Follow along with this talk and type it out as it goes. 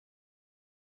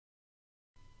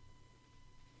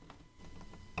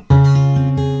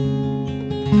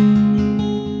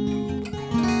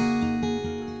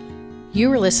You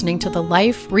are listening to the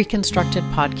Life Reconstructed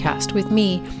podcast with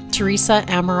me, Teresa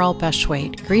Amaral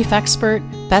Beshwaite, grief expert,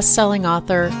 best-selling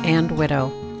author, and widow.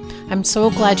 I'm so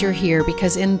glad you're here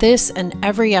because in this and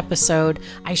every episode,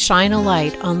 I shine a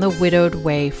light on the widowed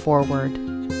way forward.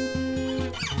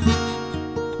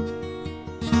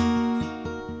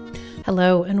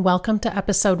 Hello, and welcome to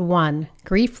episode 1,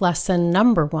 grief lesson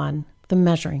number 1, the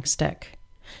measuring stick.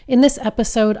 In this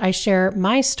episode, I share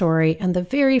my story and the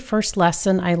very first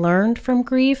lesson I learned from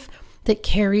grief that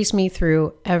carries me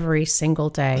through every single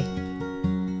day.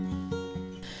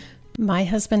 My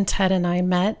husband Ted and I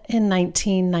met in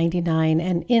 1999,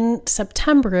 and in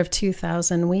September of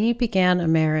 2000, we began a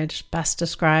marriage best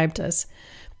described as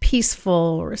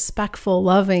peaceful, respectful,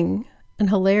 loving, and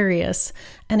hilarious,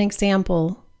 an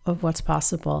example of what's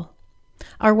possible.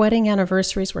 Our wedding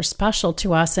anniversaries were special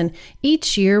to us, and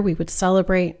each year we would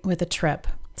celebrate with a trip.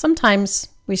 Sometimes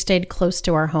we stayed close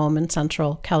to our home in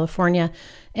Central California,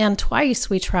 and twice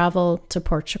we traveled to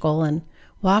Portugal and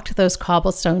walked those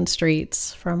cobblestone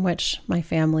streets from which my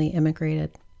family immigrated.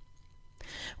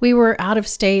 We were out of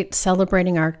state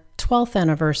celebrating our 12th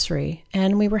anniversary,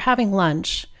 and we were having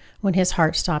lunch when his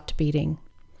heart stopped beating.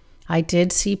 I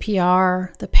did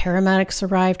CPR, the paramedics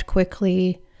arrived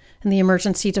quickly, and the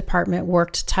emergency department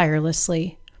worked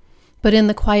tirelessly. But in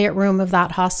the quiet room of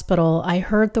that hospital, I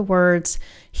heard the words,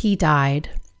 "He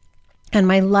died," and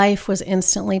my life was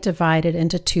instantly divided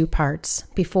into two parts,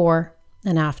 before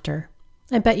and after.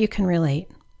 I bet you can relate.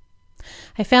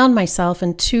 I found myself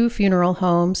in 2 funeral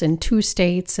homes in 2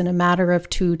 states in a matter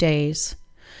of 2 days.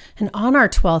 And on our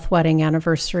 12th wedding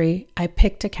anniversary, I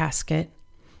picked a casket.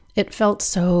 It felt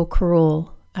so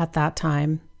cruel at that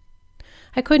time.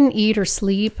 I couldn't eat or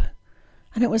sleep,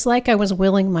 and it was like I was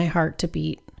willing my heart to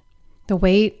beat. The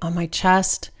weight on my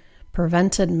chest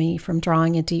prevented me from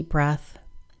drawing a deep breath.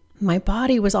 My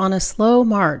body was on a slow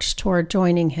march toward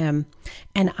joining him,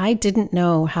 and I didn't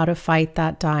know how to fight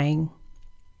that dying.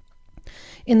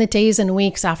 In the days and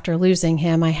weeks after losing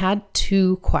him, I had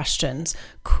 2 questions.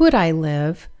 Could I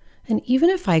live? And even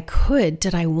if I could,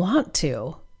 did I want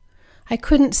to? I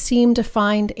couldn't seem to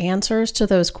find answers to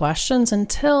those questions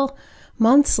until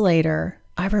months later,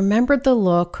 I remembered the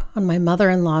look on my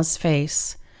mother-in-law's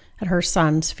face at her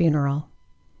son's funeral.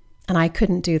 And I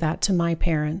couldn't do that to my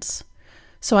parents.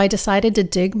 So I decided to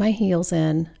dig my heels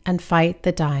in and fight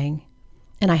the dying.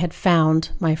 And I had found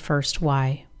my first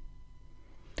why.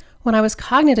 When I was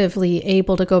cognitively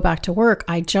able to go back to work,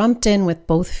 I jumped in with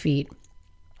both feet.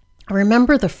 I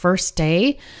remember the first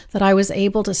day that I was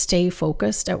able to stay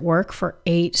focused at work for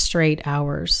 8 straight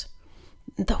hours.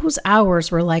 Those hours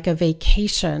were like a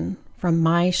vacation from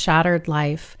my shattered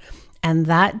life, and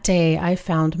that day I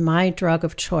found my drug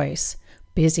of choice,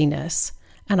 busyness,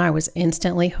 and I was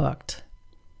instantly hooked.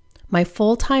 My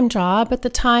full-time job at the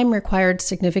time required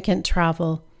significant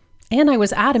travel, and I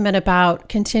was adamant about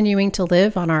continuing to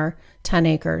live on our 10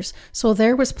 acres, so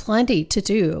there was plenty to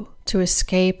do to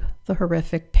escape the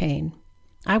horrific pain.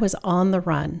 I was on the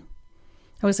run.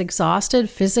 I was exhausted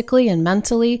physically and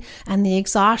mentally, and the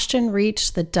exhaustion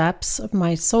reached the depths of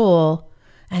my soul,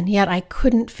 and yet I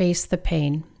couldn't face the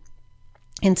pain.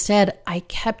 Instead, I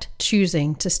kept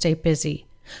choosing to stay busy.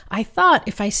 I thought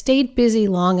if I stayed busy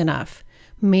long enough,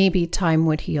 maybe time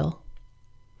would heal.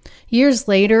 Years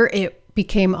later, it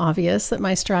became obvious that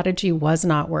my strategy was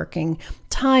not working.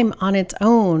 Time on its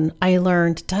own, I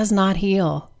learned, does not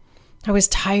heal. I was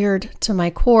tired to my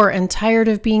core and tired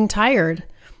of being tired.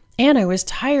 And I was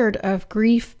tired of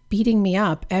grief beating me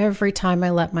up every time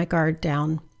I let my guard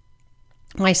down.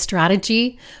 My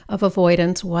strategy of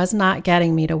avoidance was not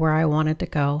getting me to where I wanted to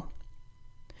go.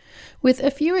 With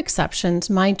a few exceptions,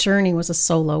 my journey was a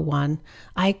solo one.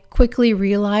 I quickly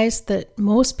realized that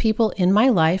most people in my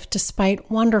life, despite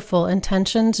wonderful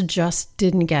intentions, just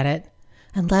didn't get it.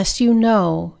 Unless you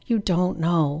know, you don't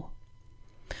know.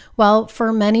 While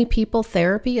for many people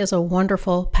therapy is a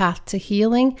wonderful path to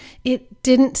healing, it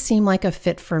didn't seem like a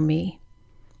fit for me.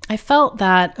 I felt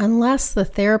that unless the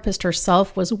therapist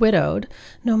herself was widowed,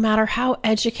 no matter how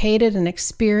educated and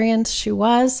experienced she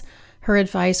was, her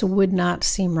advice would not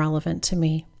seem relevant to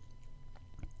me.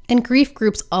 And grief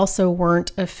groups also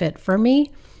weren't a fit for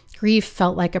me. Grief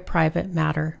felt like a private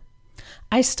matter.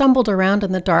 I stumbled around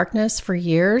in the darkness for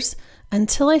years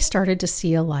until I started to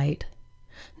see a light.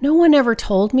 No one ever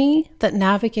told me that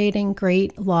navigating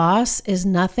great loss is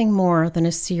nothing more than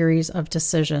a series of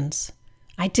decisions.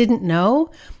 I didn't know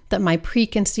that my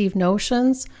preconceived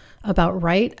notions about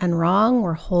right and wrong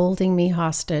were holding me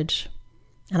hostage.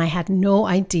 And I had no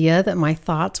idea that my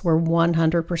thoughts were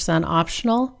 100%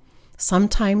 optional,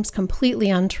 sometimes completely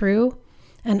untrue,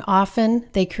 and often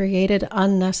they created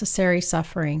unnecessary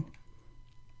suffering.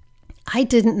 I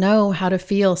didn't know how to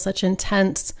feel such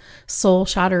intense,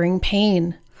 soul-shattering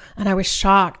pain, and I was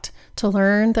shocked to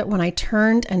learn that when I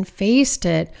turned and faced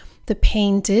it, the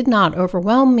pain did not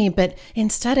overwhelm me, but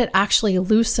instead it actually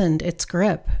loosened its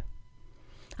grip.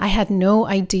 I had no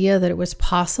idea that it was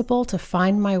possible to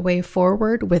find my way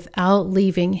forward without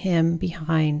leaving him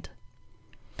behind.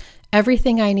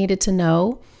 Everything I needed to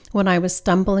know when I was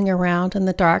stumbling around in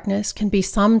the darkness can be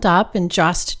summed up in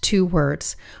just 2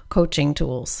 words: coaching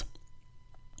tools.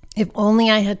 If only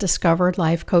I had discovered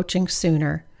life coaching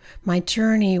sooner, my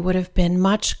journey would have been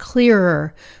much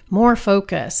clearer, more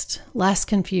focused, less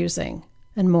confusing,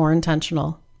 and more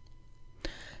intentional.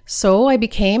 So I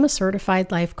became a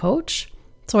certified life coach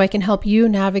so I can help you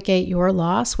navigate your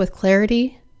loss with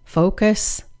clarity,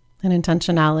 focus, and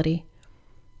intentionality.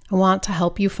 I want to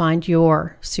help you find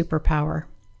your superpower.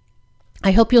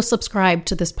 I hope you'll subscribe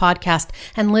to this podcast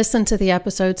and listen to the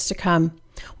episodes to come,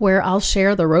 where I'll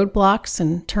share the roadblocks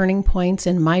and turning points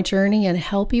in my journey and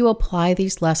help you apply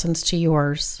these lessons to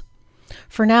yours.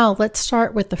 For now, let's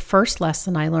start with the first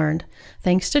lesson I learned,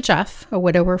 thanks to Jeff, a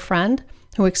widower friend,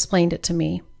 who explained it to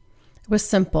me. It was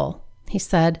simple. He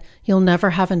said, "You'll never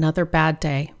have another bad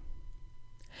day."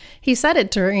 He said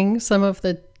it during some of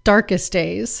the darkest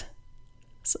days,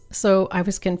 so I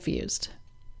was confused.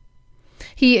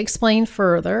 He explained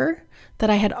further that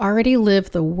I had already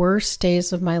lived the worst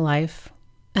days of my life,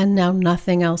 and now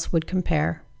nothing else would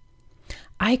compare.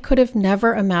 I could have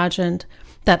never imagined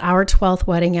that our 12th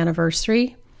wedding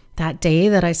anniversary, that day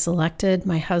that I selected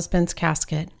my husband's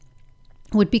casket,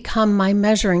 would become my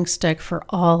measuring stick for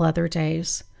all other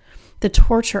days. The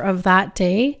torture of that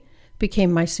day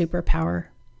became my superpower,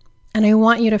 and I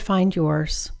want you to find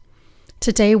yours.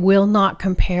 Today will not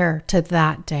compare to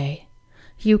that day.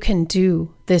 You can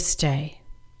do this day.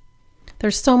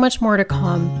 There's so much more to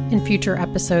come in future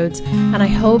episodes, and I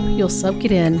hope you'll soak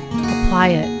it in, apply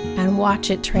it, and watch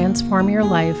it transform your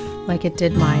life like it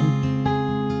did mine.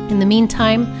 In the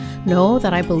meantime, know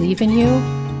that I believe in you,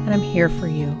 and I'm here for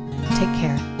you. Take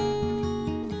care.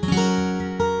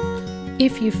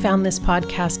 If you found this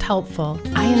podcast helpful,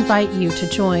 I invite you to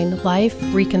join Life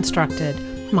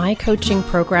Reconstructed, my coaching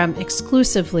program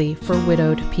exclusively for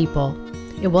widowed people.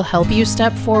 It will help you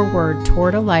step forward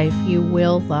toward a life you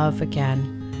will love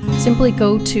again. Simply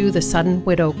go to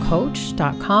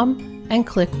thesuddenwidowcoach.com and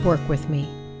click Work with Me.